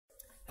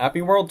Happy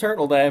World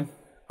Turtle Day!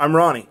 I'm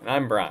Ronnie. And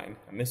I'm Brian,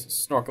 and this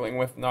is Snorkeling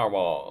with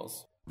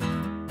Narwhals.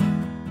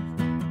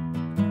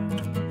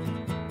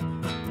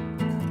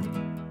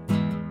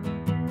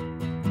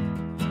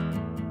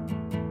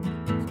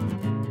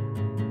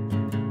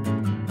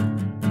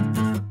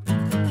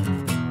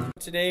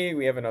 Today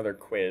we have another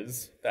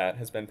quiz that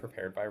has been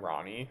prepared by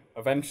Ronnie.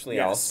 Eventually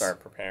I'll start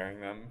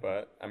preparing them,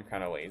 but I'm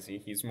kind of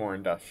lazy. He's more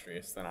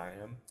industrious than I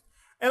am.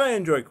 And I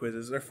enjoy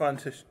quizzes. They're fun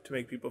to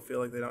make people feel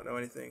like they don't know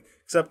anything.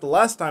 Except the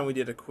last time we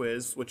did a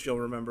quiz, which you'll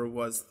remember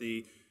was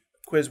the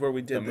quiz where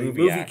we did the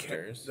movie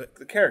actors.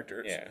 The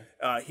characters.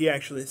 Yeah. He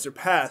actually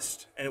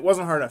surpassed, and it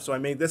wasn't hard enough, so I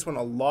made this one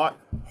a lot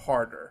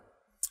harder.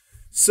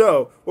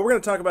 So, what we're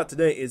going to talk about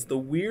today is the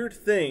weird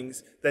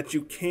things that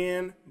you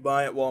can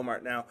buy at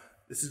Walmart. Now,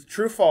 this is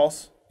true or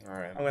false. All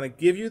right. I'm going to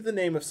give you the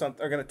name of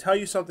something. I'm going to tell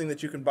you something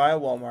that you can buy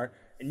at Walmart,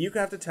 and you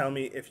have to tell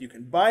me if you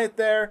can buy it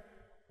there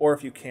or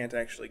if you can't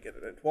actually get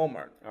it at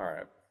Walmart. All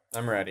right.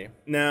 I'm ready.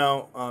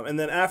 Now, and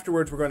then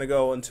afterwards, we're going to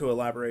go into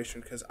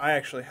elaboration because I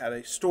actually had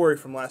a story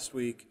from last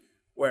week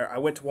where I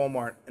went to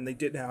Walmart and they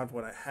didn't have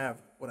what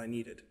I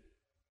needed.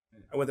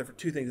 I went there for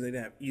two things and they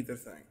didn't have either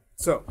thing.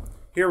 So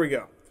here we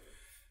go.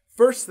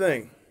 First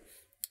thing,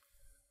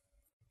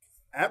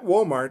 at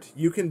Walmart,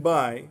 you can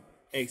buy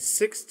a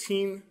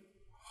 $1,600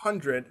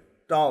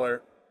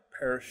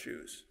 pair of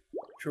shoes.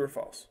 True or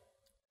false?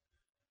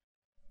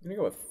 I'm gonna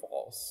go with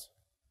false.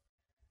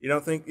 You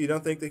don't think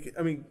they could,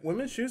 I mean,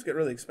 women's shoes get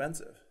really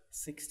expensive.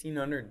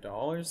 $1,600?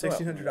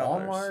 $1,600.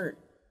 Walmart?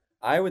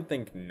 I would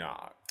think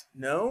not.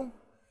 No?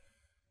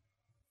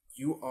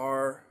 You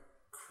are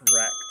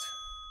correct.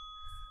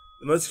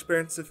 The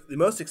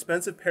most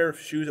expensive pair of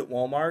shoes at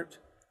Walmart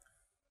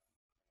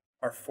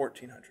are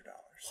 $1,400.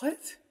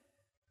 What?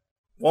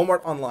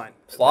 Walmart online.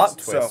 Plot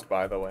twist,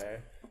 by the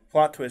way.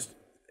 Plot twist.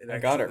 I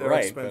got it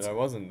right, but I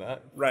wasn't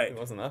that right. It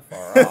wasn't that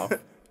far off.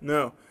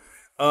 No.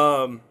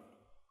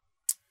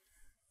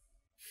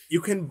 You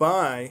can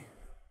buy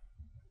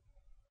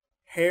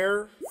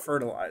hair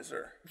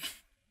fertilizer.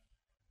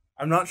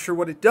 I'm not sure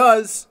what it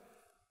does,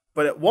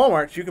 but at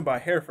Walmart you can buy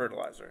hair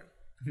fertilizer.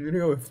 I'm gonna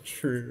go with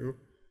true.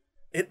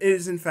 It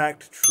is in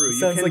fact true.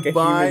 It sounds like a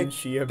human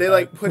chia They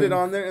like put it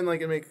on there and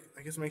like I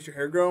guess it makes your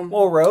hair grow.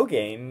 Well,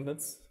 Rogaine.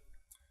 That's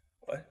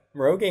what?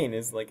 Rogaine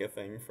is like a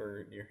thing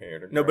for your hair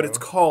to grow. No, but it's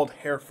called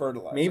hair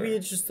fertilizer. Maybe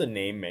it's just the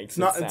name makes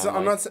it sound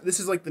I'm like... not. This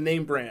is like the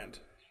name brand.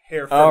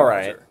 Hair fertilizer. All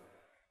right.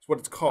 That's what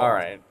it's called. All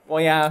right.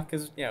 Well, yeah,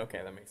 because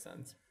okay, that makes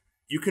sense.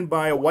 You can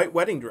buy a white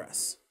wedding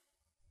dress.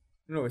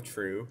 No,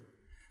 true.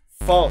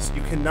 False.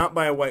 You cannot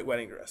buy a white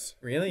wedding dress.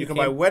 Really? You can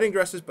buy wedding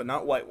dresses, but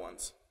not white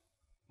ones.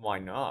 Why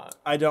not?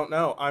 I don't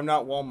know. I'm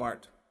not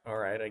Walmart. All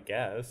right, I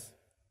guess.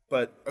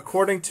 But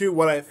according to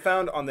what I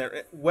found on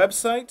their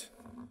website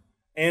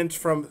and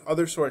from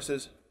other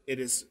sources, it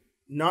is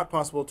not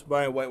possible to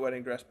buy a white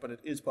wedding dress, but it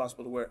is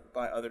possible to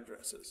buy other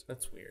dresses.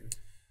 That's weird.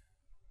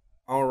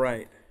 All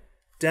right.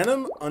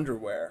 Denim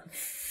underwear.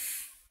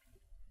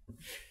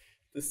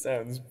 This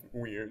sounds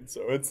weird,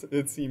 so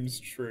it seems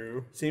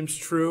true. Seems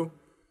true.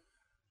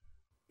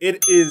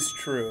 It is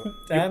true.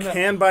 You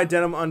can buy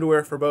denim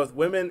underwear for both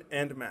women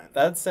and men.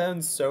 That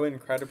sounds so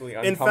incredibly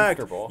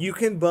uncomfortable. In fact, you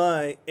can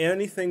buy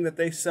anything that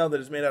they sell that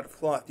is made out of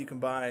cloth. You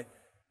can buy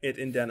it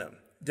in denim.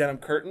 Denim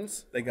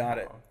curtains, they got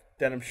it.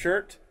 Denim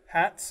shirt,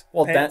 hats,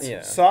 pants,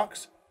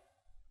 socks,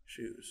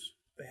 shoes.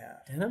 They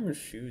have. Denim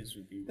shoes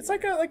would be weird. It's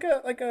like a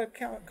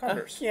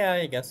Converse. Yeah,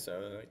 I guess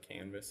so. Like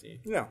canvasy.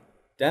 Yeah.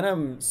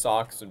 Denim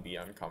socks would be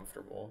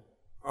uncomfortable.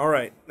 All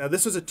right. Now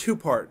this was a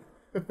two-part.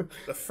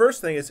 The first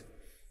thing is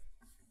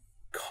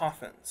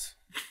coffins.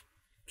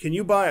 Can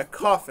you buy a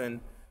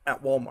coffin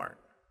at Walmart?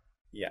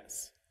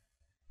 Yes.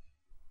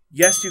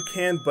 Yes, you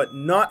can, but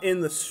not in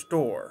the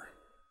store.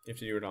 You have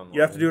to do it online.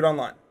 You have to do it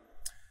online.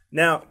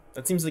 Now,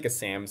 that seems like a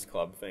Sam's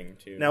Club thing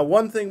too. Now,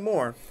 one thing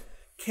more.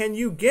 Can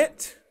you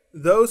get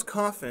those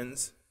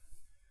coffins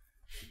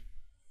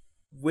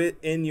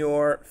in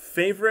your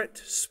favorite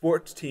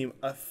sports team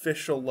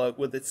official logo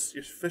with its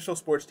official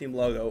sports team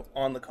logo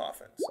on the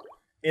coffins?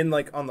 In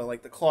on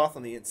the cloth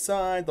on the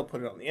inside, they'll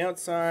put it on the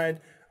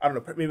outside. I don't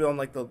know, maybe on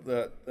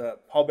the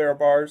pallbearer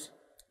bars.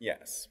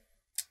 Yes,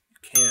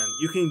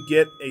 you can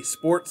get a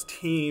sports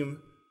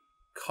team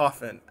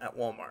coffin at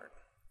Walmart.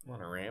 I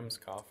want a Rams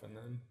coffin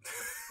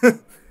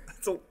then.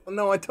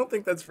 No, I don't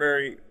think that's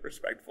very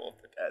respectful of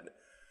the dead.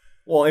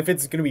 Well, if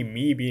it's gonna be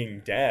me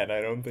being dead,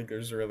 I don't think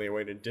there's really a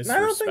way to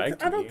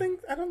disrespect I don't think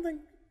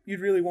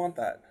you'd really want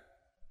that.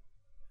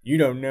 You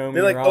don't know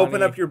me. They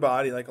open up your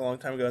body a long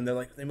time ago, and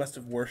they're they must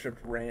have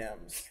worshipped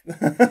rams.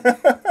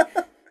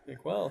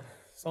 Well,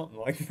 something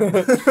like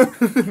that.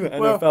 The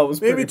NFL was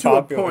maybe pretty to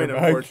popular a point,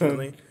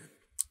 unfortunately.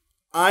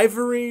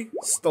 Ivory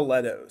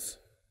stilettos.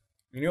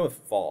 You know,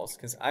 with false,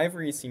 because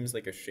ivory seems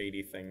like a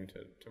shady thing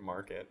to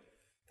market.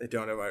 They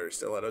don't have ivory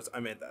stilettos.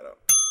 I made that up.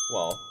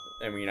 Well,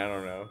 I mean, I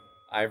don't know.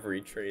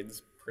 Ivory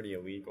trade's pretty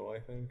illegal,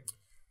 I think.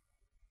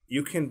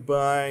 You can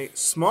buy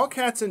small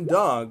cats and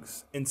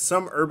dogs in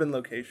some urban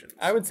locations.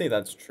 I would say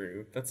that's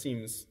true. That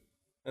seems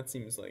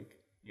like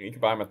you can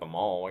buy them at the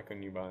mall. Why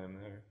couldn't you buy them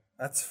there?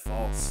 That's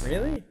false.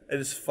 Really? It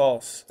is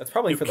false. That's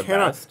probably for the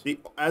best.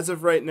 As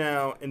of right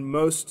now, in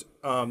most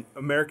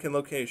American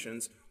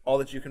locations, all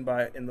that you can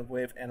buy in the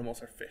way of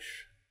animals are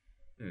fish.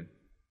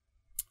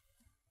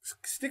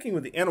 Sticking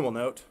with the animal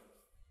note,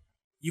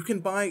 you can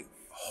buy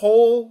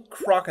whole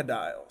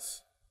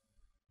crocodiles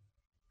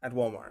at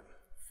Walmart.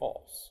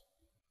 False.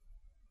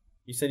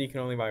 You said you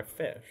can only buy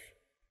fish.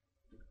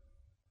 So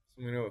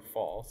I'm going to go with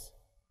false.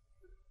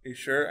 Are you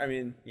sure? I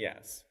mean,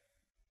 Yes.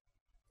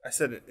 I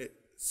said it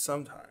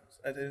sometimes.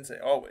 I didn't say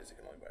always you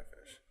can only buy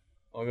fish.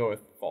 I'll go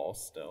with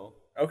false still.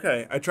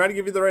 Okay, I tried to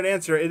give you the right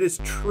answer. It is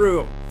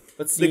true.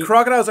 But see, The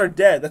crocodiles are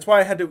dead. That's why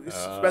I had to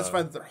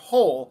specify that they're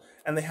whole,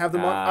 and they have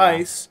them on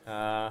ice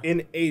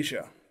in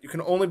Asia. You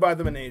can only buy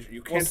them in Asia.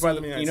 You can't buy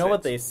them in the United States. You know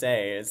what they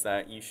say is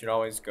that you should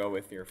always go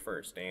with your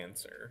first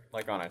answer,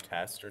 like on a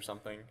test or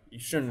something. You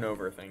shouldn't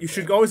overthink. You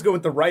should always go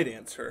with the right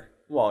answer.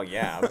 Well,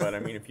 yeah, but I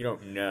mean, if you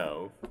don't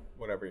know,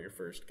 whatever your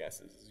first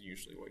guess is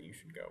usually what you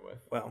should go with.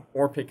 Well,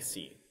 or pick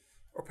C.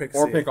 Or pick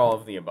Or C. pick all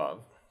of the above.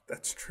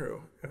 That's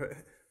true.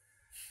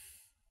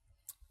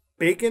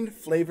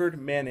 Bacon-flavored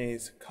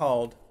mayonnaise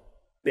called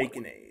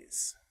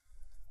Baconaise.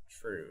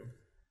 True.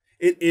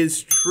 It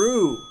is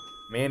true.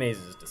 Mayonnaise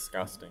is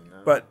disgusting,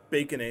 though. But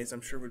Baconaise,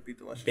 I'm sure, would be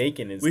delicious.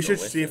 Bacon is We should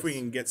delicious. see if we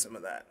can get some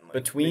of that. And,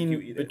 make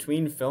you eat it.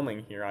 Between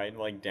filming here, I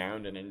like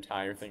downed an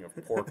entire thing of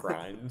pork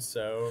rinds,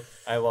 so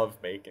I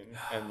love bacon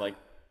and like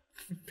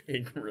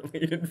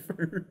pig-related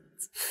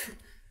foods.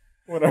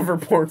 Whatever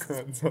pork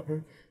rinds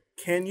are.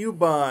 Can you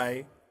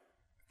buy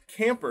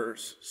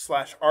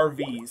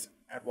campers/RVs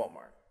at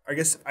Walmart? I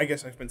guess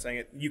I've been saying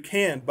it. You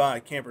can buy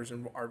campers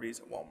and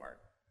RVs at Walmart.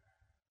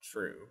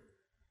 True.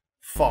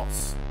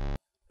 False.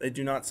 They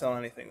do not sell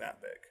anything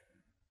that big,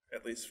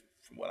 at least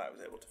from what I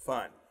was able to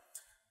find.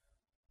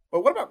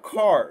 But what about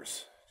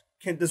cars?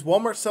 Does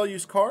Walmart sell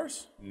used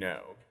cars?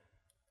 No.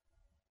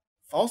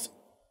 False?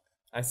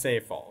 I say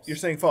false. You're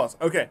saying false.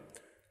 Okay.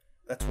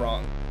 That's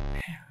wrong.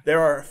 There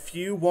are a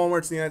few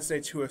Walmarts in the United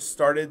States who have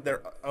started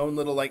their own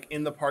little, like,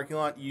 in the parking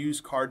lot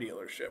used car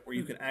dealership where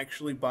you can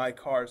actually buy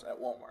cars at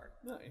Walmart.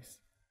 Nice.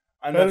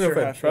 I'm I not don't know sure if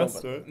I how I feel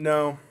trust about it.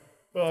 No.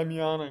 Well, I'm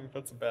yawning.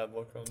 That's a bad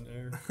look on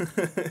there.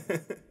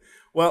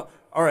 Well,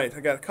 all right. I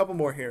got a couple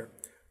more here.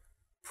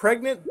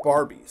 Pregnant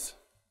Barbies.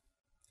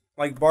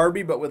 Like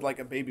Barbie, but with like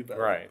a baby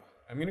belly. Right.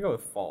 I'm going to go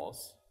with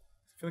false.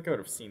 I feel like I would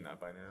have seen that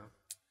by now.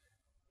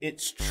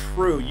 It's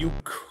true. You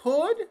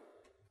could,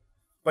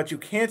 but you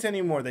can't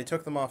anymore. They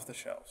took them off the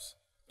shelves.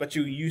 But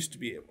you used to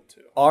be able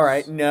to. All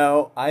right.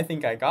 No, I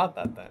think I got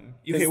that then.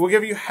 Okay, we'll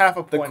give you half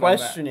a point. The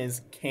question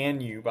is,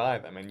 can you buy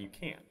them? And you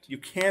can't. You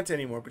can't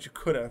anymore, but you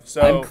could have.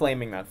 So I'm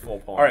claiming that full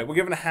point. All right, we're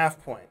giving a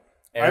half point.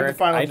 Eric, I'm the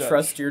final judge.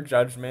 trust your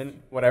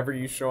judgment. Whatever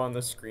you show on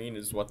the screen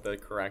is what the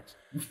correct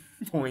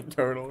point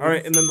total is. All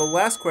right, and then the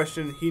last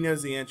question, he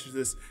knows the answer to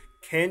this.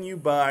 Can you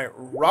buy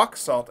rock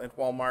salt at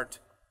Walmart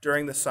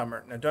during the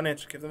summer? Now, don't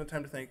answer. Give them the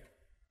time to think,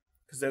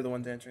 because they're the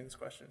ones answering this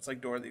question. It's like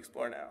Dora the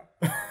Explorer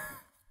now.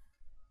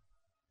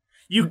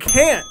 You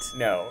can't.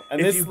 No,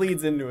 and this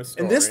leads into a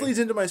story. And this leads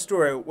into my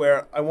story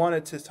where I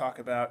wanted to talk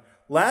about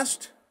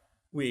last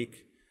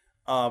week.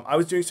 I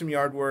was doing some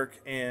yard work,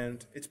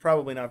 and it's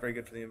probably not very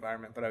good for the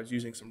environment, but I was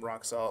using some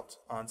rock salt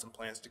on some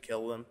plants to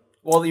kill them.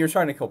 Well, you're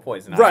trying to kill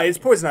poison ivy. Right, it's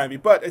poison ivy,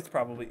 but it's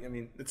probably, I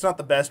mean, it's not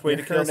the best way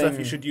to kill stuff.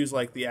 You should use,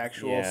 like, the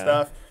actual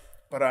stuff.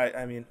 But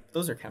I mean...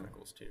 Those are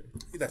chemicals, too.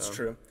 That's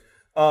true.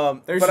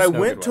 But I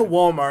went to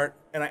Walmart,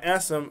 and I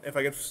asked them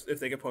if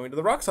they could point me to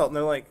the rock salt, and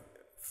they're like,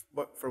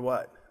 "What for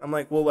what?" I'm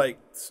like, "Well, like,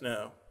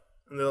 snow."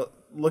 And they're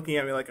looking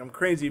at me like I'm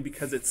crazy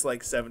because it's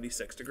like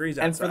 76 degrees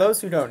outside. And for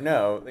those who don't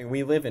know,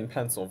 we live in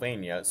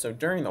Pennsylvania, so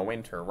during the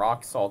winter,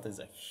 rock salt is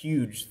a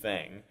huge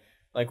thing.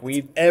 Like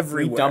we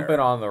dump it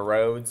on the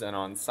roads and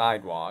on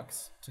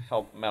sidewalks to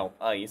help melt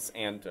ice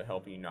and to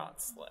help you not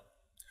slip.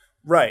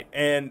 Right,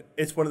 and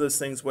it's one of those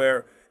things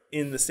where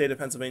in the state of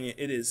Pennsylvania,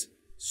 it is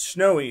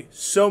snowy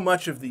so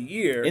much of the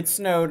year. It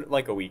snowed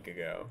like a week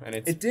ago, and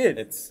it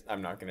did.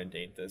 I'm not going to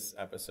date this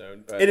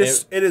episode, but it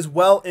is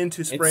well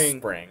into spring. It's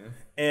spring,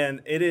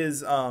 and it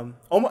is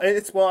almost.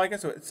 I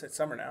guess it's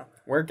summer now.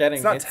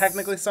 It's not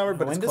technically summer,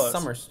 but it's close. When does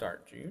summer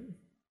start? June.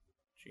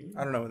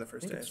 I don't know when the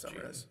first day of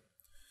summer is.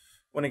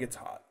 When it gets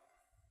hot.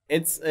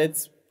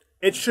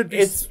 It should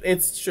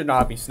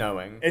not be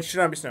snowing. It should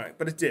not be snowing,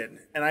 but it did.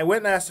 And I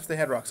went and asked if they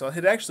had rock salt. It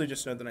had actually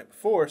just snowed the night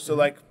before, so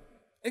like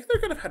they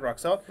could have had rock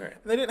salt, and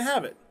they didn't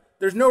have it.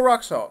 There's no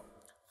rock salt.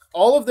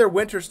 All of their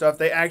winter stuff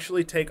they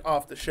actually take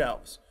off the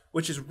shelves,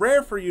 which is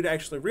rare for you to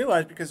actually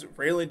realize because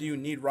rarely do you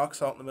need rock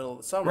salt in the middle of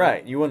the summer.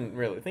 Right, you wouldn't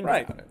really think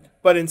about it.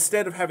 But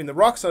instead of having the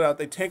rock salt out,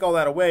 they take all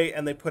that away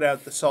and they put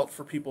out the salt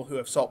for people who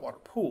have saltwater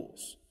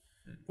pools,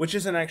 which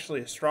isn't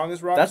actually as strong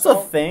as rock salt.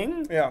 That's a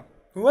thing? Yeah.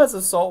 Who has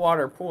a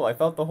saltwater pool? I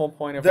thought the whole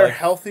point of they're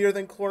healthier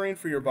than chlorine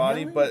for your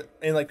body, but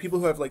and like people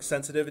who have like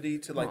sensitivity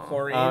to like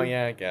chlorine, oh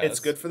yeah, I guess it's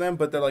good for them.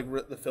 But they're like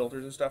the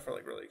filters and stuff are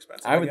like really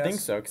expensive. I would think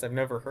so because I've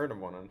never heard of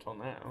one until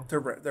now. They're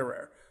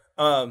rare,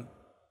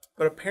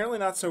 but apparently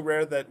not so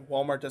rare that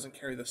Walmart doesn't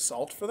carry the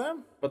salt for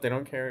them. But they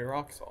don't carry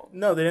rock salt.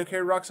 No, they don't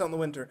carry rock salt in the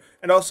winter.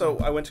 And also,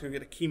 I went to go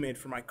get a key made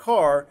for my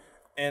car,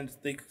 and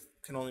they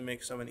can only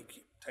make so many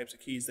types of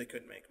keys. They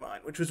couldn't make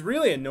mine, which was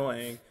really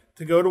annoying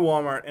to go to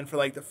Walmart and for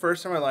like the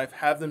first time in my life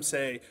have them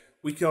say,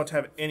 we don't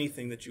have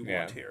anything that you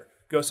want here.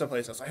 Go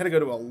someplace else. I had to go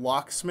to a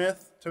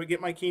locksmith to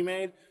get my key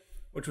made,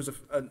 which was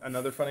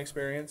another fun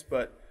experience.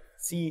 But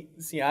see,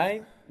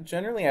 I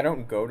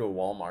don't go to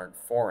Walmart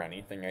for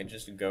anything. I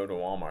just go to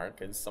Walmart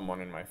because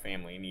someone in my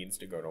family needs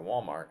to go to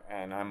Walmart,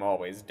 and I'm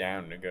always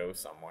down to go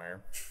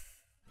somewhere.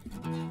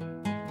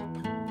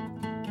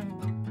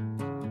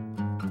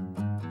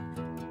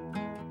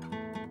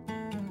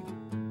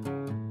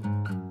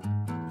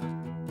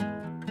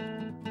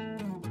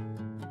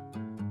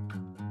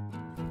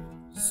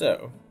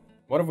 So,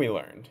 what have we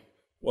learned?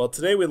 Well,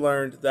 today we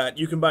learned that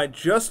you can buy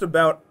just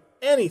about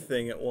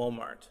anything at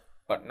Walmart.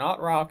 But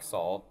not rock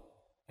salt,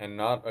 and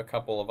not a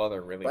couple of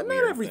other really weird But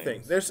not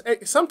everything. things. There's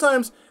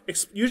sometimes,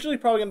 it's usually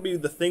probably going to be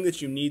the thing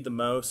that you need the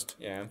most.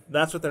 Yeah.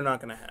 That's what they're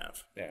not going to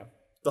have. Yeah.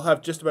 They'll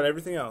have just about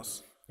everything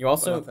else. You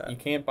also, you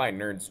can't buy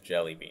Nerds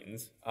jelly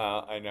beans.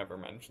 I never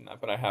mentioned that,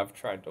 but I have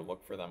tried to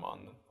look for them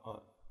on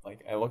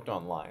I looked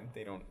online.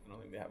 I don't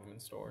think they have them in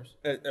stores.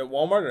 At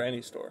Walmart or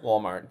any store?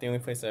 Walmart. The only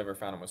place I ever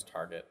found them was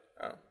Target.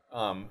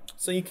 Oh.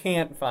 So you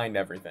can't find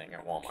everything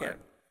at Walmart.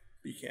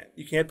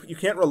 You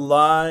can't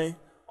rely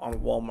on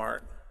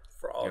Walmart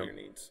for all your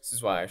needs. This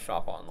is why I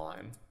shop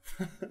online.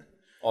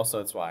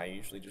 Also, it's why I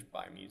usually just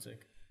buy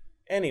music.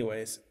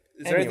 Anyways,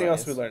 is there anything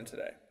else we learned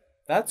today?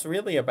 That's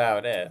really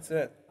about it. That's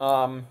it.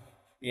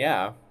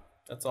 Yeah,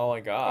 that's all I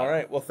got. All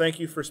right. Well, thank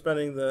you for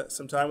spending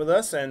some time with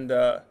us, and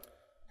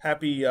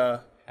happy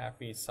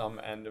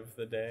some end of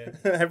the day.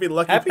 happy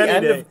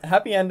penny day.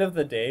 Happy end of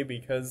the day,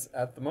 because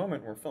at the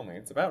moment we're filming,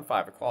 it's about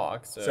 5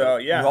 o'clock. So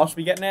yeah, you all should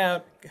be getting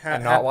out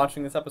and not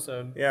watching this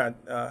episode. Yeah,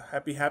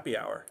 happy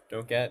hour.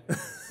 Don't get.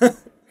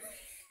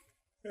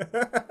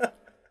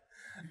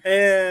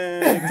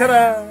 And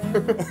ta-da!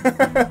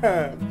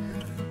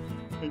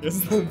 I guess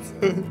that's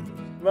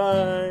it.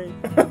 Bye.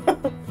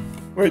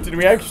 Wait, did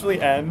we actually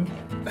end?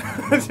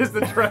 Just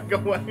the track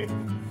away.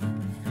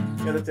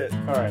 Yeah, that's it.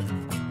 All right.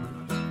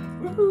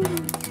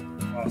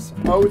 Woohoo!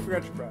 Awesome. Oh, we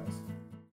forgot your prize.